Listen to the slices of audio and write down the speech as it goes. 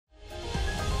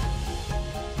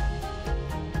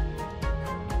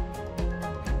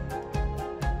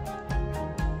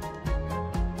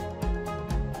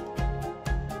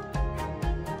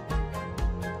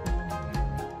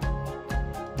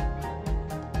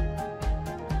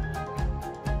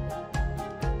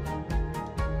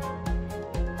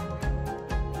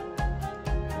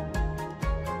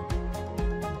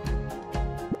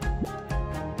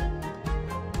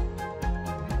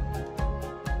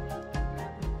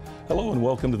Hello and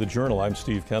welcome to The Journal. I'm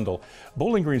Steve Kendall.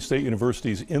 Bowling Green State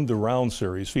University's In the Round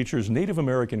series features Native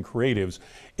American creatives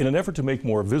in an effort to make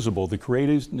more visible the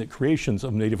creations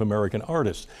of Native American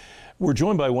artists. We're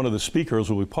joined by one of the speakers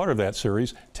who will be part of that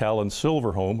series, Talon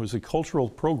Silverhorn, who's a cultural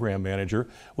program manager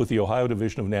with the Ohio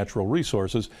Division of Natural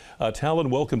Resources. Talon,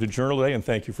 welcome to Journal Day and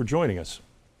thank you for joining us.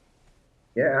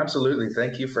 Yeah, absolutely.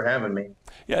 Thank you for having me.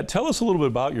 Yeah, tell us a little bit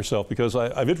about yourself, because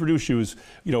I've introduced you as,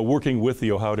 working with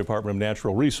the Ohio Department of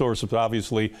Natural Resources, but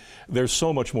obviously there's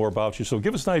so much more about you. So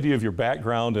give us an idea of your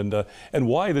background and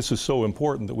why this is so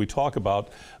important that we talk about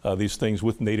these things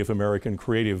with Native American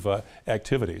creative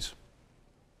activities.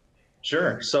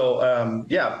 Sure. So,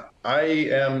 yeah, I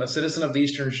am a citizen of the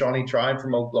Eastern Shawnee Tribe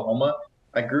from Oklahoma.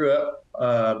 I grew up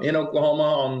in Oklahoma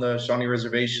on the Shawnee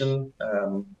Reservation,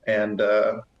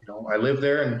 I lived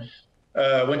there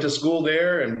and went to school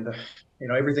there, and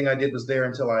everything I did was there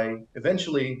until I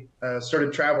eventually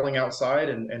started traveling outside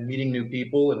and meeting new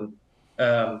people,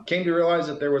 and came to realize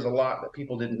that there was a lot that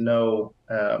people didn't know,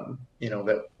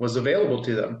 that was available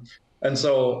to them. And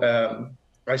so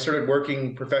I started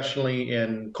working professionally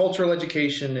in cultural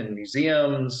education in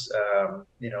museums,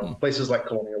 places like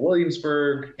Colonial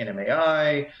Williamsburg,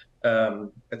 NMAI,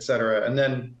 et cetera. And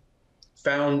then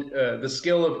found the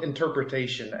skill of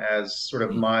interpretation as sort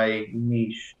of my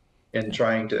niche in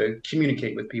trying to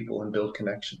communicate with people and build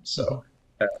connections. So,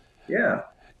 yeah.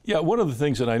 Yeah, one of the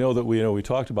things, and I know that we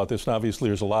talked about this, and obviously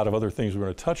there's a lot of other things we're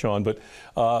going to touch on, but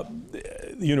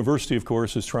the university, of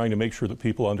course, is trying to make sure that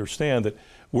people understand that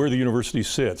where the university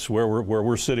sits, where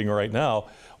we're sitting right now,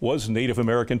 was Native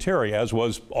American territory, as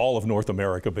was all of North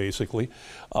America, basically,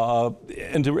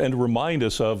 and to remind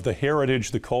us of the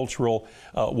heritage, the cultural,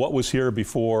 what was here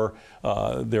before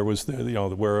there was,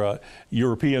 where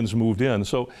Europeans moved in.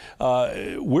 So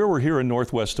where we're here in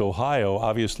Northwest Ohio,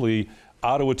 obviously,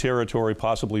 Ottawa territory,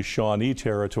 possibly Shawnee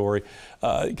territory.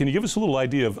 Can you give us a little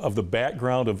idea of the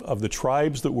background of the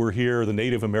tribes that were here, the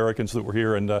Native Americans that were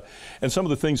here, and some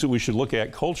of the things that we should look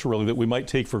at culturally that we might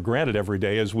take for granted every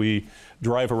day as we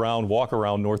drive around, walk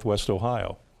around Northwest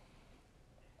Ohio?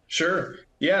 Sure.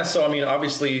 Yeah. So, I mean,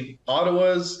 obviously,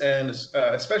 Ottawas and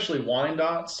especially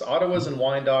Wyandots, Ottawas and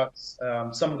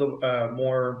Wyandots, some of the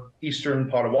more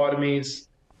eastern Potawatomis,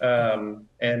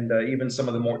 and even some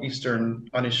of the more eastern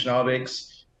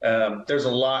Anishinaabeks. There's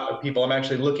a lot of people. I'm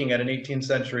actually looking at an 18th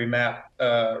century map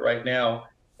right now.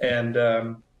 And,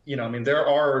 there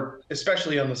are,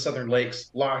 especially on the Southern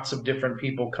Lakes, lots of different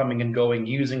people coming and going,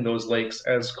 using those lakes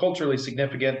as culturally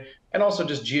significant and also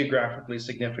just geographically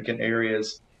significant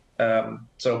areas.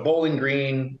 So Bowling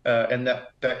Green and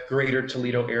that greater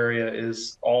Toledo area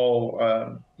is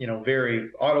all, very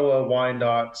Ottawa,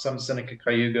 Wyandotte, some Seneca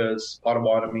Cayugas,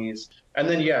 Potawatomis. And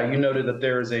then, yeah, you noted that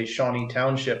there is a Shawnee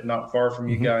Township not far from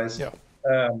you guys. Yeah.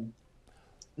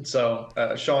 So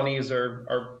Shawnees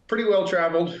are pretty well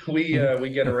traveled. We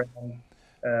get around,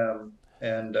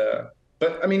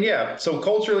 but I mean, yeah, so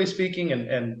culturally speaking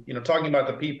and talking about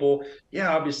the people,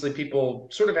 yeah, obviously people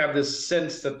sort of have this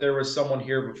sense that there was someone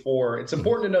here before. It's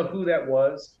important to know who that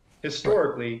was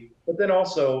historically, but then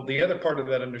also the other part of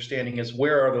that understanding is,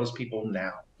 where are those people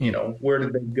now? Where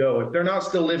did they go? If they're not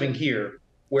still living here,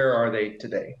 where are they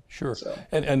today? Sure. So.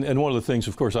 And one of the things,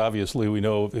 of course, obviously, we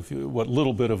know what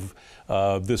little bit of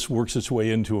this works its way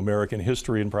into American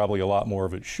history, and probably a lot more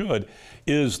of it should,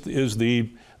 is as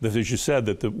you said,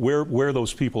 that where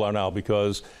those people are now,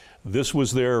 because this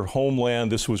was their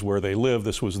homeland, this was where they lived,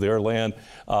 this was their land,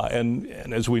 and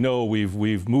as we know,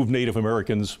 we've moved Native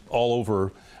Americans all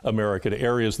over America to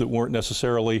areas that weren't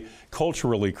necessarily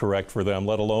culturally correct for them,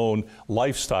 let alone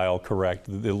lifestyle correct.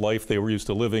 The life they were used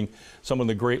to living, some of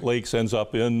the Great Lakes ends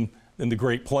up in the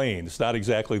Great Plains, not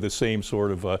exactly the same sort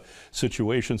of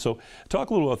situation. So talk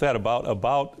a little about that,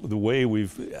 about the way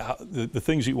the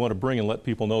things you want to bring and let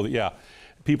people know that, yeah,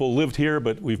 people lived here,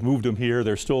 but we've moved them here.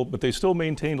 But they still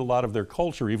maintained a lot of their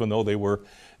culture, even though they were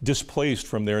displaced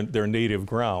from their native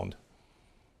ground.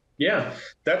 Yeah,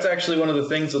 that's actually one of the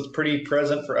things that's pretty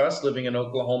present for us living in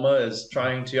Oklahoma, is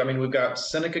trying to, we've got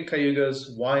Seneca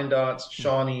Cayugas, Wyandottes,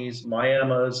 Shawnees,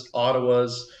 Miamas,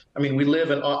 Ottawas. I mean, I lived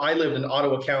in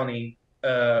Ottawa County,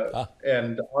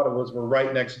 and Ottawas were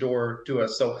right next door to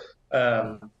us. So,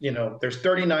 there's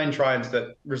 39 tribes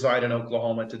that reside in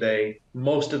Oklahoma today.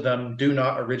 Most of them do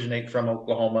not originate from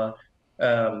Oklahoma.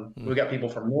 We've got people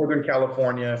from Northern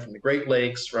California, from the Great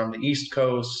Lakes, from the East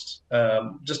Coast,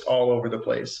 just all over the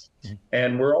place.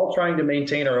 And we're all trying to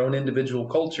maintain our own individual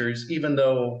cultures, even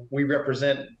though we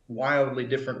represent wildly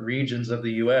different regions of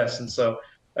the U.S. And so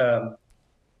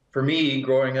for me,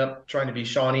 growing up trying to be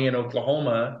Shawnee in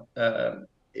Oklahoma,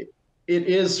 it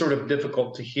is sort of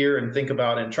difficult to hear and think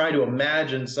about and try to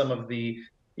imagine some of the,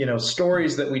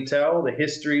 stories that we tell, the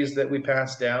histories that we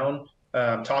pass down,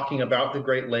 talking about the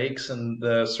Great Lakes and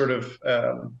the sort of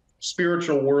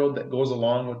spiritual world that goes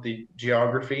along with the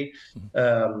geography,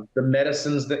 the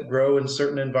medicines that grow in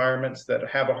certain environments that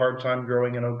have a hard time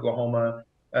growing in Oklahoma,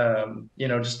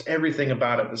 just everything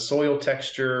about it, the soil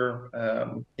texture,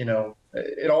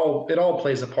 it all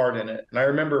plays a part in it. And I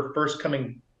remember first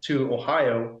coming to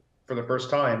Ohio for the first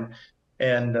time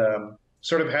and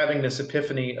sort of having this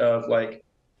epiphany of like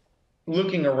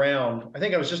looking around. I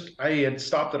think I had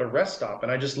stopped at a rest stop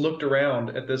and I just looked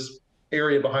around at this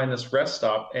area behind this rest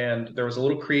stop and there was a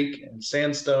little creek and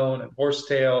sandstone and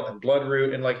horsetail and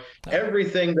bloodroot and like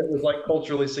everything that was like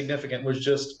culturally significant was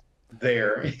just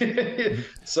there.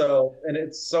 So, and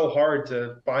it's so hard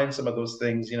to find some of those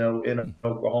things, in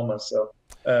Oklahoma. So,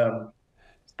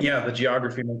 yeah, the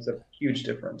geography makes a huge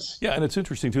difference. Yeah, and it's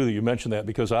interesting too that you mentioned that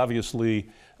because obviously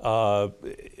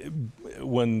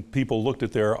when people looked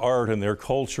at their art and their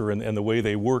culture and the way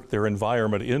they worked their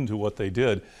environment into what they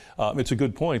did, it's a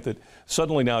good point that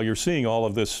suddenly now you're seeing all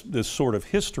of this sort of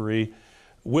history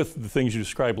with the things you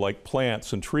described like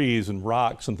plants and trees and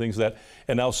rocks and things and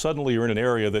now suddenly you're in an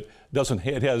area that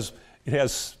it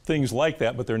has things like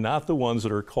that, but they're not the ones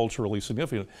that are culturally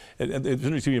significant. And it's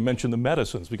interesting you mentioned the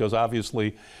medicines because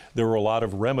obviously there were a lot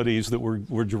of remedies that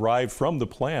were derived from the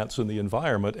plants in the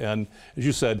environment. And as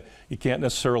you said, you can't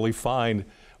necessarily find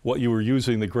what you were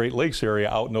using the Great Lakes area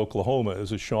out in Oklahoma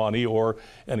as a Shawnee or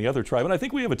any other tribe. And I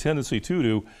think we have a tendency too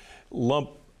to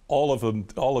lump all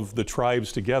of the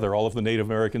tribes together, all of the Native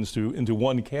Americans into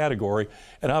one category.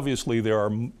 And obviously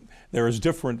there is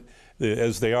different,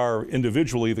 as they are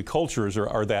individually, the cultures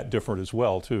are that different as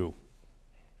well too.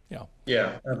 Yeah.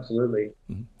 Yeah, absolutely.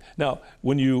 Mm-hmm. Now,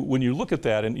 when you look at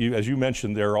that, and as you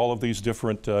mentioned, there are all of these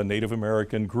different Native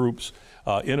American groups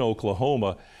in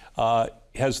Oklahoma.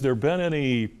 Has there been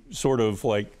any sort of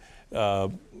like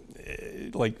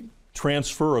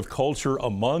transfer of culture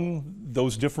among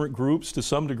those different groups to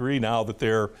some degree now that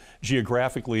they're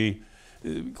geographically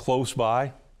close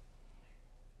by?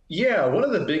 Yeah, one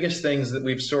of the biggest things that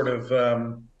we've sort of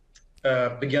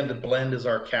begun to blend is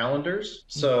our calendars.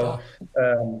 So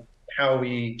how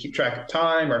we keep track of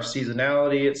time, our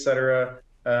seasonality, et cetera.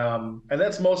 And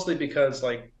that's mostly because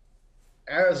like,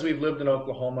 as we've lived in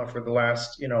Oklahoma for the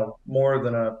last, more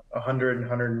than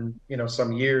 100,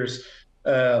 some years,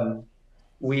 all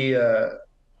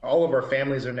of our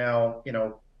families are now,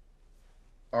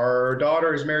 our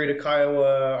daughter is married to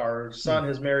Kiowa, our son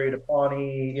has married a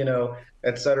Pawnee,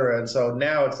 et cetera. And so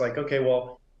now it's like, okay,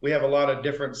 well, we have a lot of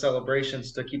different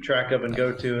celebrations to keep track of and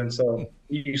go to. And so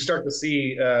you start to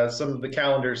see some of the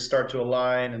calendars start to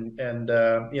align and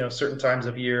certain times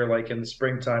of year, like in the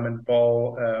springtime and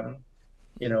fall,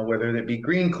 whether it be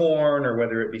green corn or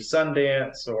whether it be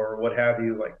Sundance or what have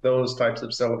you, like those types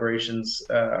of celebrations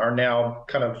are now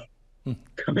kind of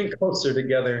coming closer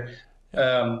together.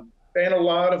 And a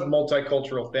lot of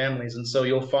multicultural families. And so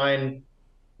you'll find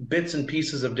bits and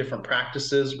pieces of different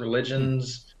practices,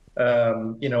 religions,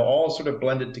 all sort of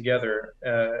blended together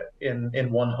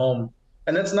in one home.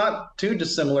 And that's not too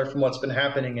dissimilar from what's been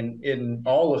happening in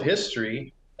all of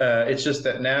history. It's just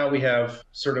that now we have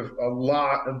sort of a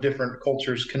lot of different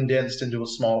cultures condensed into a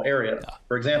small area.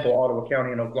 For example, Ottawa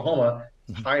County in Oklahoma,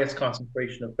 highest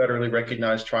concentration of federally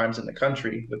recognized tribes in the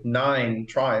country, with 9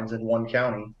 tribes in one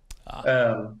county.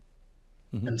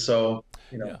 And so,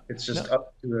 it's just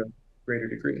up to a greater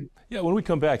degree. Yeah, when we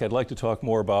come back, I'd like to talk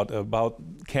more about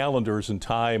calendars and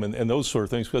time and those sort of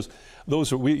things, because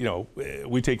those are,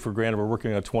 we take for granted we're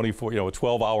working on a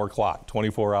 12-hour clock,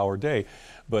 24-hour day.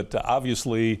 But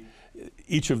obviously,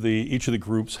 each of the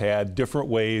groups had different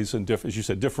ways and as you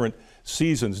said, different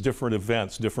seasons, different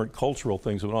events, different cultural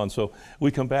things going on. So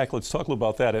we come back, let's talk a little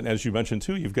about that. And as you mentioned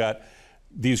too, you've got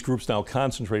these groups now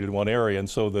concentrated in one area, and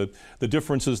so the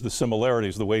differences, the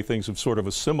similarities, the way things have sort of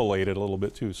assimilated a little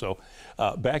bit too. So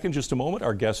back in just a moment,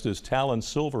 our guest is Talon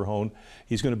Silverhorn.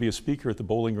 He's going to be a speaker at the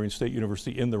Bowling Green State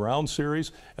University In the Round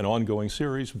series, an ongoing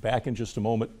series. Back in just a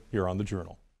moment here on The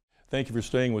Journal. Thank you for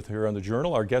staying with here on The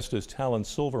Journal. Our guest is Talon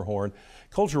Silverhorn,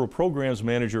 Cultural Programs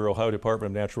Manager, Ohio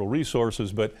Department of Natural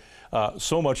Resources, but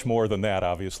so much more than that,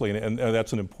 obviously, and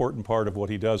that's an important part of what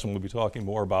he does, and we'll be talking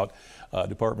more about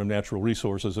Department of Natural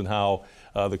Resources and how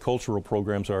the cultural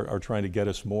programs are trying to get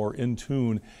us more in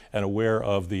tune and aware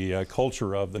of the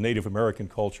culture of the Native American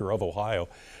culture of Ohio.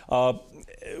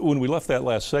 When we left that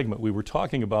last segment, we were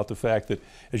talking about the fact that,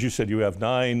 as you said, you have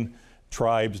 9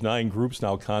 tribes, 9 groups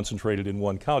now concentrated in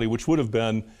one county, which would have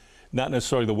been not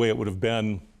necessarily the way it would have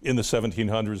been in the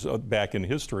 1700s back in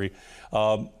history.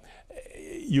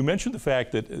 you mentioned the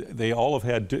fact that they all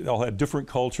had different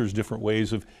cultures, different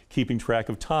ways of keeping track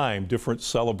of time, different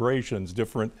celebrations,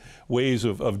 different ways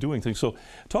of doing things. So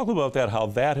talk about that, how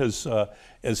that has,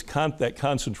 that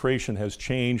concentration has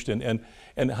changed,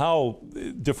 and how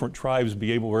different tribes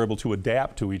were able to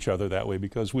adapt to each other that way,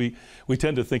 because we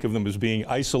tend to think of them as being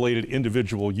isolated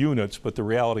individual units, but the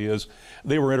reality is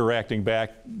they were interacting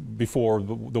back before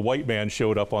the white man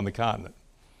showed up on the continent.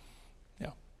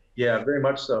 Yeah, very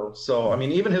much so. So, I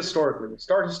mean, even historically, we'll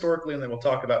start historically and then we'll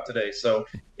talk about today. So,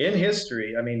 in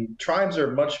history, I mean, tribes are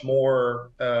much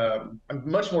more, I'm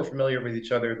much more familiar with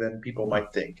each other than people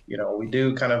might think. You know, we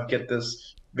do kind of get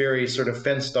this very sort of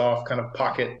fenced off kind of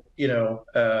pocket, you know,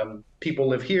 people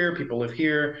live here,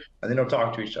 and they don't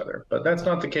talk to each other. But that's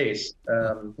not the case.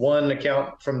 One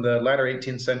account from the latter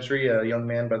 18th century, a young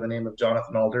man by the name of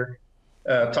Jonathan Alder,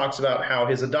 talks about how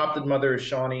his adopted mother is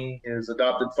Shawnee, his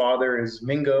adopted father is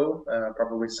Mingo,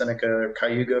 probably Seneca or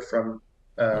Cayuga from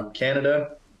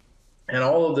Canada, and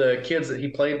all of the kids that he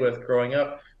played with growing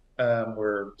up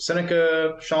were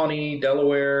Seneca, Shawnee,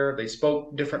 Delaware. They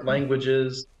spoke different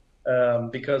languages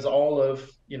because all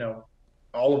of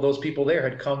those people there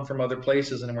had come from other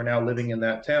places and were now living in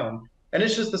that town. And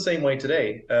it's just the same way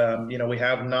today. You know, we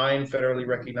have 9 federally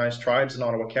recognized tribes in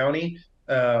Ottawa County.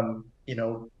 You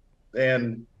know,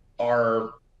 and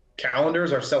our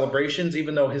calendars, our celebrations,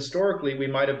 even though historically we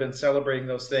might have been celebrating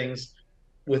those things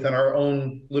within our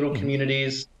own little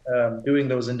communities, doing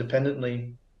those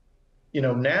independently, you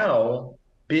know, now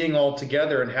being all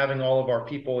together and having all of our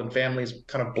people and families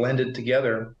kind of blended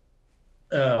together,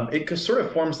 it sort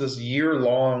of forms this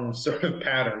year-long sort of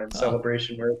pattern and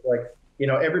celebration where it's like, you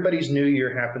know, everybody's New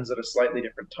Year happens at a slightly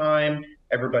different time.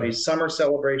 Everybody's summer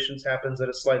celebrations happens at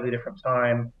a slightly different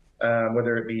time.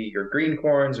 Whether it be your green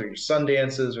corns or your sun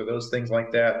dances or those things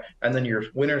like that, and then your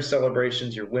winter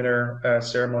celebrations, your winter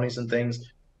ceremonies and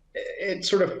things, it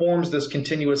sort of forms this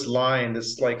continuous line,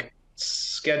 this like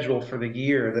schedule for the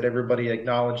year that everybody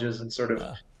acknowledges and sort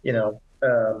of, you know,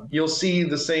 you'll see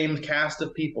the same cast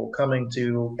of people coming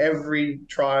to every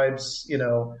tribe's, you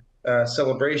know,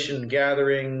 celebration,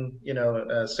 gathering, you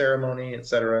know, ceremony,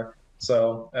 etc.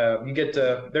 So you get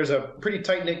to, there's a pretty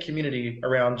tight-knit community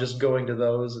around just going to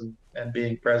those and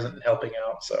being present and helping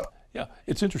out. So yeah,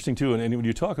 it's interesting too. And when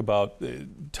you talk about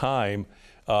time,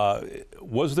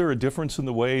 was there a difference in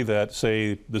the way that,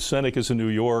 say, the Senecas in New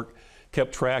York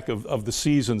kept track of the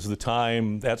seasons, the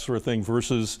time, that sort of thing,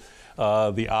 versus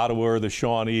the Ottawa or the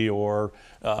Shawnee or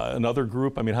another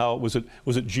group? I mean, how was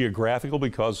it geographical,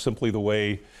 because simply the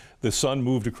way the sun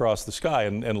moved across the sky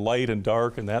and light and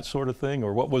dark and that sort of thing?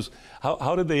 Or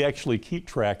how did they actually keep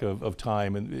track of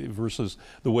time versus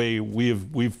the way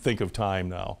we think of time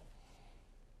now?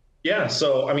 Yeah,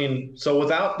 so I mean, so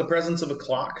without the presence of a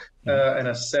clock and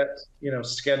a set, you know,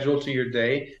 schedule to your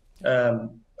day,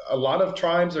 a lot of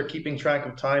tribes are keeping track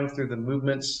of time through the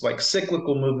movements, like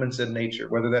cyclical movements in nature,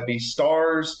 whether that be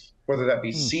stars, whether that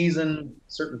be season,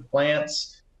 certain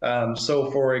plants.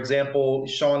 So, for example,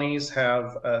 Shawnees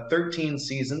have 13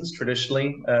 seasons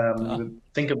traditionally.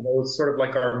 Think of those sort of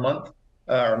like our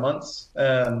months,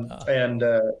 and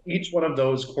each one of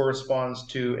those corresponds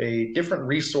to a different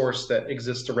resource that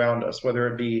exists around us, whether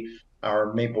it be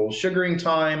our maple sugaring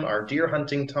time, our deer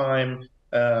hunting time,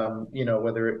 you know,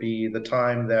 whether it be the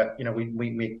time that, you know, we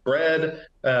make bread,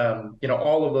 you know,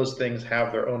 all of those things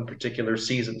have their own particular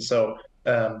season. So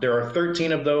there are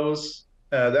 13 of those.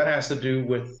 That has to do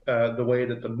with the way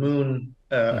that the moon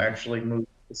actually moves,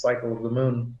 the cycle of the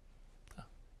moon.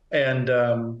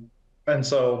 And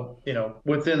so, you know,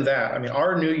 within that, I mean,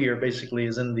 our new year basically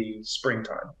is in the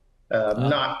springtime,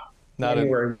 not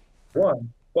January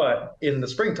 1, but in the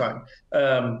springtime.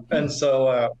 And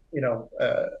so, you know,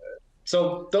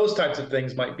 so those types of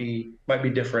things might be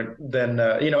different than,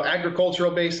 you know,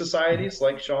 agricultural-based societies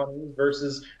like Shawnees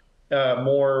versus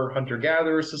more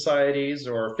hunter-gatherer societies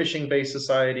or fishing-based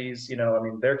societies. You know, I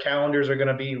mean, their calendars are going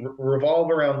to be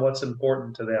revolve around what's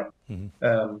important to them,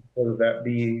 whether that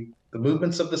be the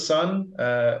movements of the sun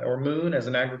or moon as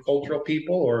an agricultural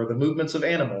people, or the movements of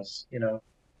animals. You know,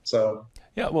 so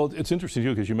yeah. Well, it's interesting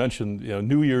too, because you mentioned, you know,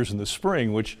 New Year's in the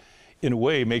spring, which in a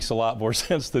way makes a lot more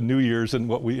sense than New Year's in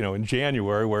what we, you know, in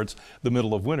January, where it's the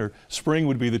middle of winter. Spring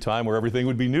would be the time where everything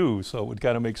would be new. So it would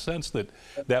kind of make sense that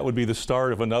that would be the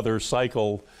start of another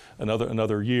cycle,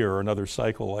 another year or another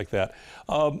cycle like that.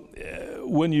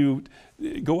 When you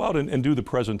go out and do the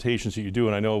presentations that you do,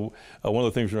 and I know one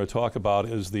of the things we're going to talk about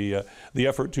is the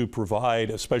effort to provide,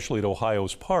 especially at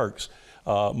Ohio's parks,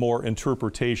 more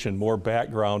interpretation, more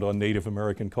background on Native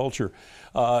American culture.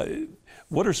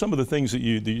 What are some of the things that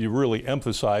you really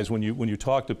emphasize when you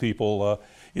talk to people,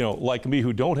 like me,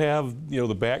 who don't have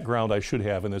the background I should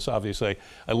have in this? Obviously,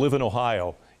 I live in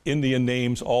Ohio. Indian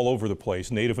names all over the place,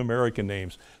 Native American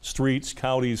names, streets,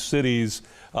 counties, cities.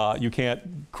 You can't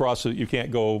cross it. You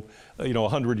can't go,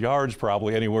 100 yards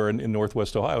probably anywhere in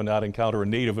Northwest Ohio and not encounter a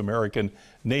Native American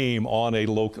name on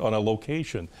a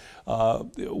location.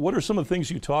 What are some of the things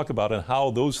you talk about, and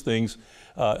how those things,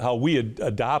 how we had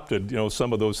adopted,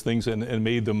 some of those things and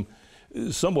made them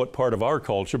somewhat part of our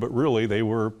culture, but really they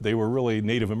were really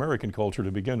Native American culture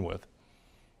to begin with.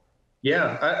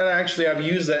 Yeah, I've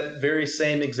used that very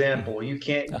same example. You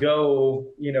can't go,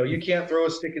 you can't throw a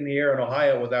stick in the air in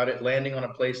Ohio without it landing on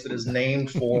a place that is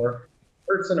named for a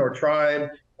person or tribe,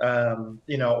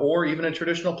 or even a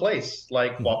traditional place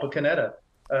like Wapakoneta,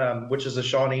 which is a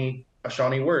Shawnee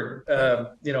word,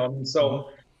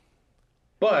 so.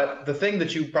 But the thing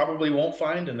that you probably won't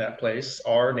find in that place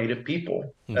are Native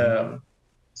people.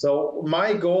 So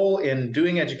my goal in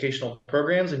doing educational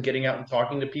programs and getting out and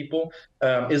talking to people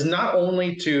is not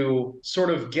only to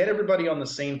sort of get everybody on the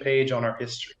same page on our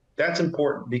history. That's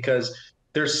important because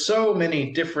there's so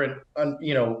many different,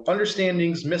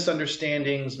 understandings,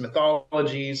 misunderstandings,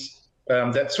 mythologies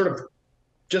that sort of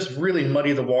just really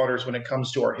muddy the waters when it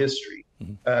comes to our history.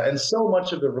 And so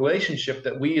much of the relationship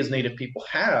that we as Native people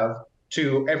have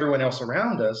to everyone else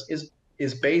around us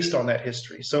is based on that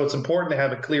history. So it's important to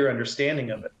have a clear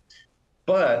understanding of it.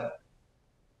 But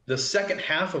the second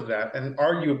half of that, and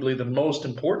arguably the most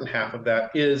important half of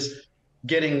that, is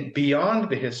getting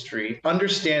beyond the history,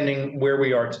 understanding where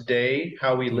we are today,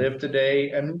 how we live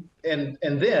today, and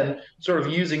then sort of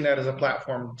using that as a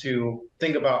platform to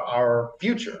think about our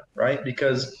future, right?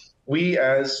 Because we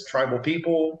as tribal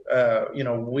people,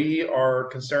 we are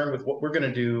concerned with what we're going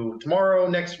to do tomorrow,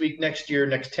 next week, next year,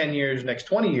 next 10 years, next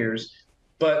 20 years.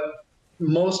 But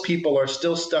most people are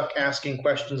still stuck asking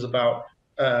questions about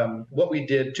what we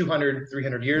did 200,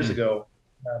 300 years ago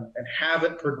and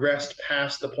haven't progressed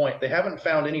past the point. They haven't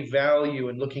found any value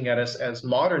in looking at us as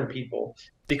modern people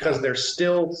because they're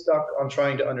still stuck on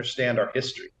trying to understand our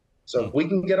history. So if we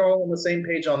can get all on the same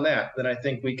page on that, then I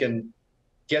think we can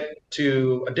get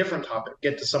to a different topic,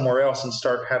 get to somewhere else and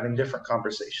start having different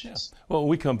conversations. Well, when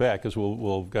we come back, because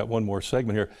we'll got one more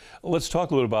segment here, let's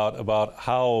talk a little about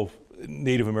how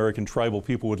Native American tribal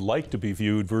people would like to be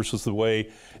viewed versus the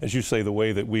way, as you say, the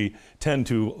way that we tend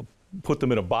to put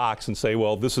them in a box and say,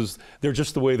 well, they're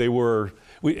just the way they were.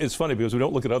 It's funny because we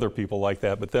don't look at other people like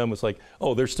that, but them, it's like,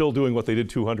 oh, they're still doing what they did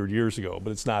 200 years ago,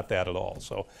 but it's not that at all.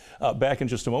 So back in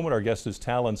just a moment, our guest is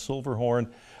Talon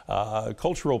Silverhorn,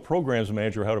 Cultural Programs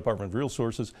Manager, Ohio Department of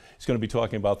Resources. He's going to be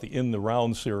talking about the In the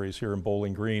Round series here in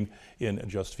Bowling Green in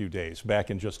just a few days.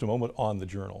 Back in just a moment on The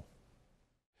Journal.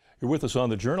 You're with us on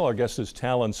The Journal. Our guest is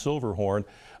Talon Silverhorn,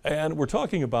 and we're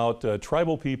talking about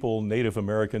tribal people, Native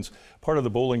Americans, part of the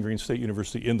Bowling Green State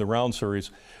University In the Round series,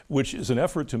 which is an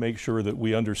effort to make sure that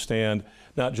we understand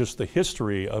not just the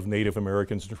history of Native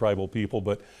Americans and tribal people,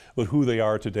 but who they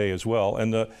are today as well.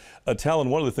 And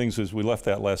Talon, one of the things as we left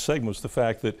that last segment was the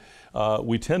fact that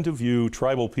we tend to view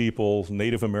tribal people,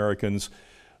 Native Americans,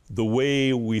 the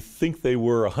way we think they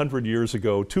were 100 years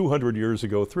ago, 200 years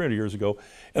ago, 300 years ago.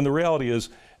 And the reality is,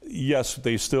 yes,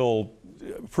 they still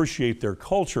appreciate their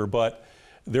culture, but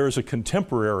there's a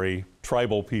contemporary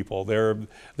tribal people. They're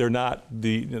not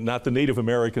the Native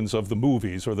Americans of the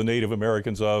movies or the Native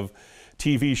Americans of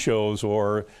TV shows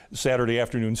or Saturday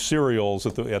afternoon serials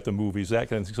at the movies, that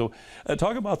kind of thing. So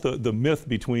talk about the myth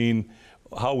between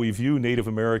how we view Native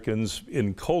Americans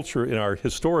in culture, in our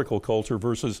historical culture,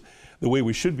 versus the way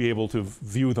we should be able to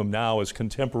view them now as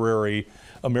contemporary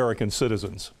American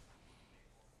citizens.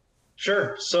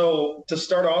 Sure. So to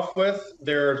start off with,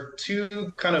 there are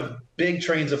two kind of big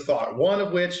trains of thought. One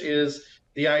of which is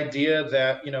the idea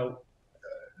that,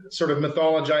 sort of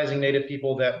mythologizing Native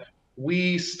people, that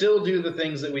we still do the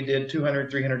things that we did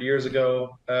 200, 300 years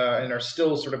ago and are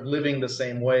still sort of living the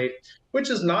same way, which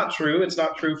is not true. It's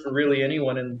not true for really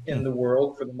anyone in the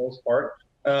world for the most part.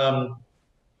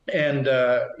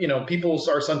 People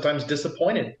are sometimes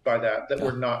disappointed by that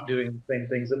we're not doing the same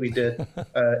things that we did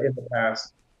in the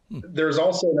past. There's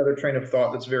also another train of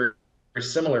thought that's very, very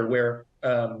similar where,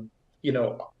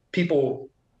 people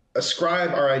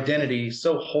ascribe our identity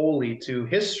so wholly to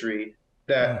history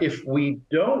that if we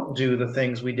don't do the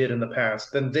things we did in the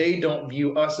past, then they don't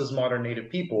view us as modern Native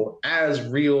people as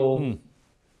real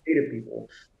Native people.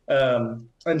 And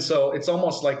so it's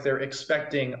almost like they're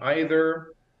expecting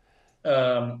either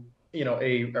a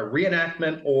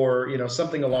reenactment or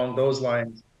something along those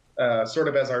lines, sort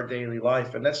of as our daily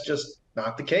life, and that's just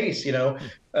not the case.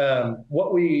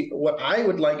 What I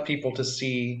would like people to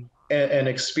see and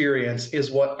experience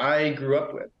is what I grew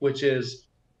up with, which is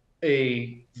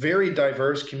a very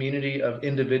diverse community of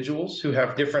individuals who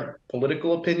have different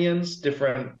political opinions,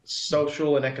 different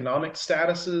social and economic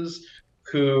statuses,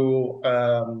 who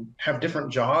have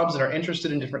different jobs and are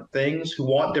interested in different things, who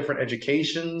want different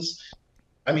educations.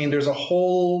 I mean, there's a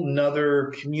whole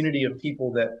nother community of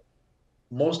people that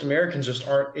most Americans just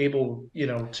aren't able,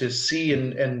 to see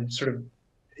and sort of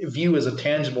view as a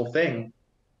tangible thing.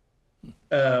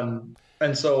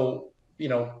 And so,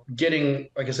 getting,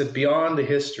 like I said, beyond the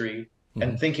history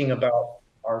and thinking about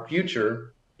our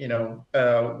future,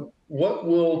 what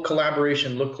will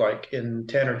collaboration look like in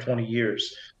 10 or 20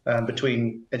 years,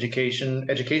 between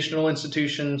educational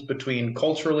institutions, between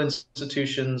cultural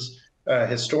institutions,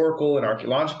 historical and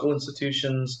archaeological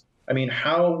institutions? I mean,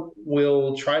 how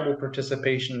will tribal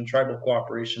participation and tribal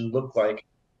cooperation look like?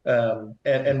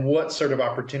 And what sort of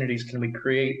opportunities can we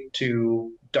create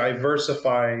to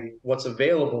diversify what's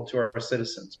available to our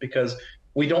citizens? Because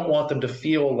we don't want them to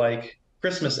feel like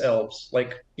Christmas elves,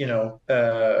 like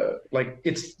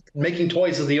it's making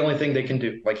toys is the only thing they can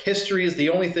do. Like history is the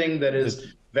only thing that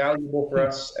is valuable for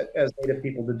us as Native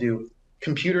people to do.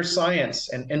 Computer science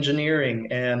and engineering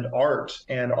and art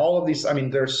and all of these. I mean,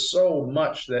 there's so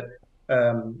much that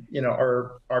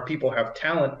our people have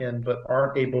talent in, but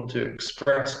aren't able to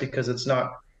express because it's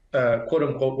not quote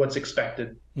unquote what's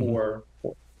expected for.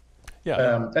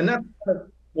 Yeah. And that's kind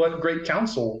of what Great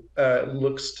Council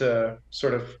looks to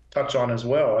sort of touch on as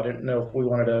well. I didn't know if we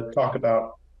wanted to talk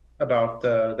about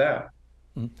that.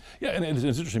 Yeah, and it's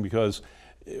interesting because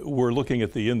we're looking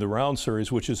at the In the Round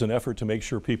series, which is an effort to make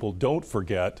sure people don't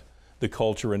forget the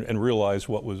culture and realize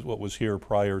what was here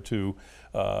prior to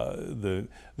the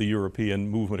European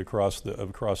movement across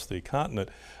the continent,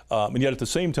 and yet at the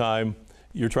same time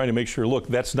you're trying to make sure, look,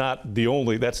 that's not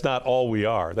all we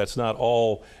are. That's not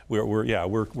all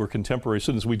we're contemporary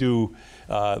citizens. We do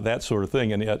that sort of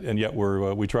thing, and yet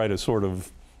we try to sort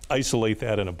of isolate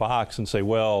that in a box and say,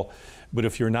 well, but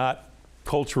if you're not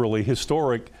culturally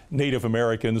historic Native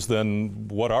Americans, then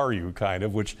what are you, kind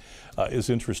of, which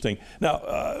is interesting.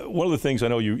 Now, one of the things I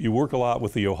know you work a lot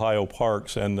with the Ohio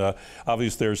parks, and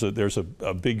obviously there's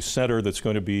a big center that's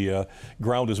going to be,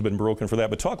 ground has been broken for that,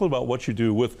 but talk a little about what you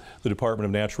do with the Department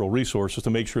of Natural Resources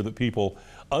to make sure that people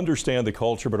understand the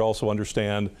culture, but also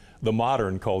understand the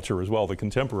modern culture as well, the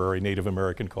contemporary Native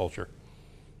American culture.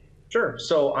 Sure.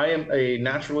 So I am a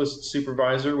naturalist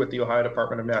supervisor with the Ohio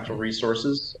Department of Natural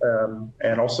Resources,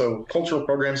 and also cultural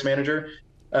programs manager.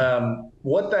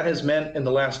 What that has meant in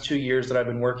the last 2 years that I've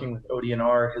been working with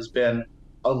ODNR has been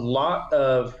a lot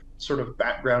of sort of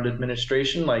background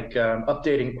administration, like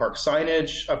updating park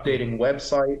signage, updating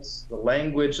websites, the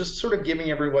language, just sort of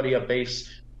giving everybody a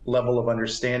base level of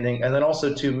understanding, and then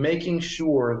also to making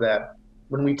sure that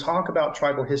when we talk about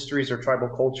tribal histories or tribal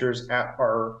cultures at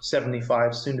our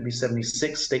 75, soon to be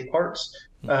 76 state parks,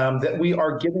 that we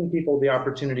are giving people the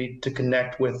opportunity to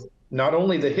connect with not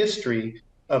only the history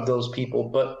of those people,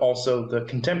 but also the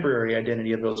contemporary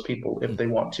identity of those people if they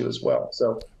want to as well.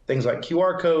 So things like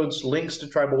QR codes, links to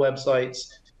tribal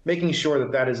websites, making sure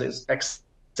that that is as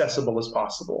accessible as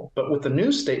possible. But with the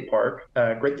new state park,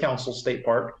 Great Council State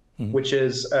Park, which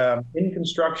is in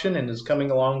construction and is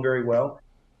coming along very well,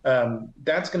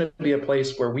 that's going to be a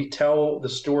place where we tell the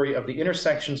story of the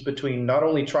intersections between not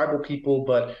only tribal people,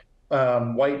 but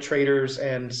white traders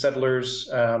and settlers,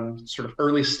 sort of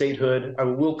early statehood.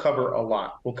 We'll cover a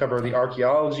lot. We'll cover the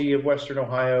archaeology of Western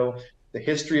Ohio, the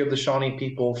history of the Shawnee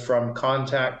people from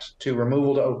contact to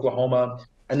removal to Oklahoma,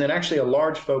 and then actually a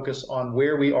large focus on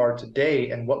where we are today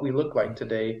and what we look like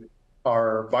today,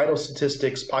 our vital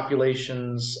statistics,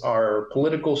 populations, our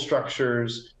political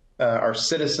structures, our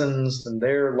citizens and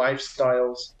their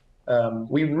lifestyles.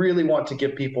 We really want to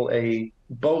give people a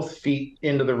both feet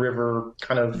into the river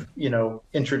kind of,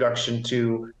 introduction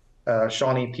to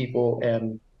Shawnee people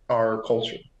and our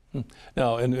culture.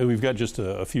 Now, and we've got just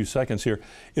a few seconds here.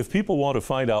 If people want to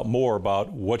find out more about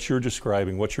what you're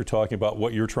describing, what you're talking about,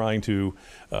 what you're trying to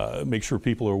make sure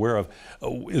people are aware of,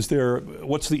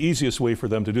 what's the easiest way for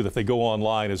them to do that? If they go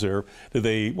online,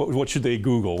 what should they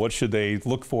Google? What should they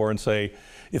look for and say,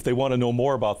 if they want to know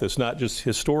more about this, not just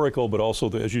historical, but also,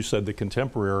 as you said, the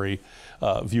contemporary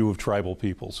view of tribal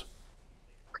peoples?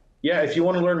 Yeah, if you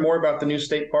want to learn more about the new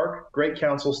state park, Great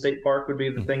Council State Park would be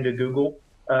the thing to Google.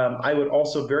 I would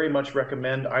also very much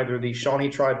recommend either the Shawnee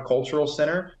Tribe Cultural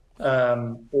Center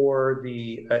or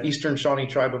the Eastern Shawnee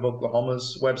Tribe of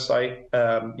Oklahoma's website,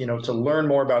 to learn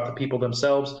more about the people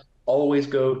themselves, always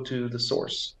go to the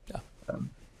source. Yeah.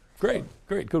 Great,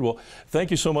 good. Well,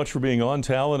 thank you so much for being on,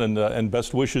 Talon, and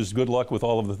best wishes. Good luck with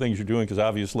all of the things you're doing, because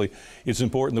obviously it's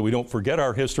important that we don't forget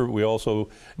our history, but we also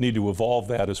need to evolve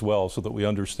that as well so that we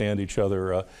understand each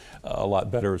other a lot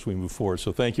better as we move forward.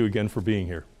 So thank you again for being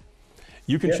here.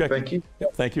 You can check. Thank you.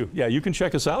 Thank you. Yeah, you can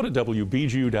check us out at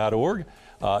WBGU.org.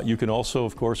 You can also,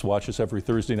 of course, watch us every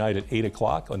Thursday night at 8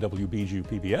 o'clock on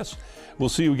WBGU-PBS. We'll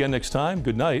see you again next time.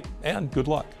 Good night and good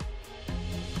luck.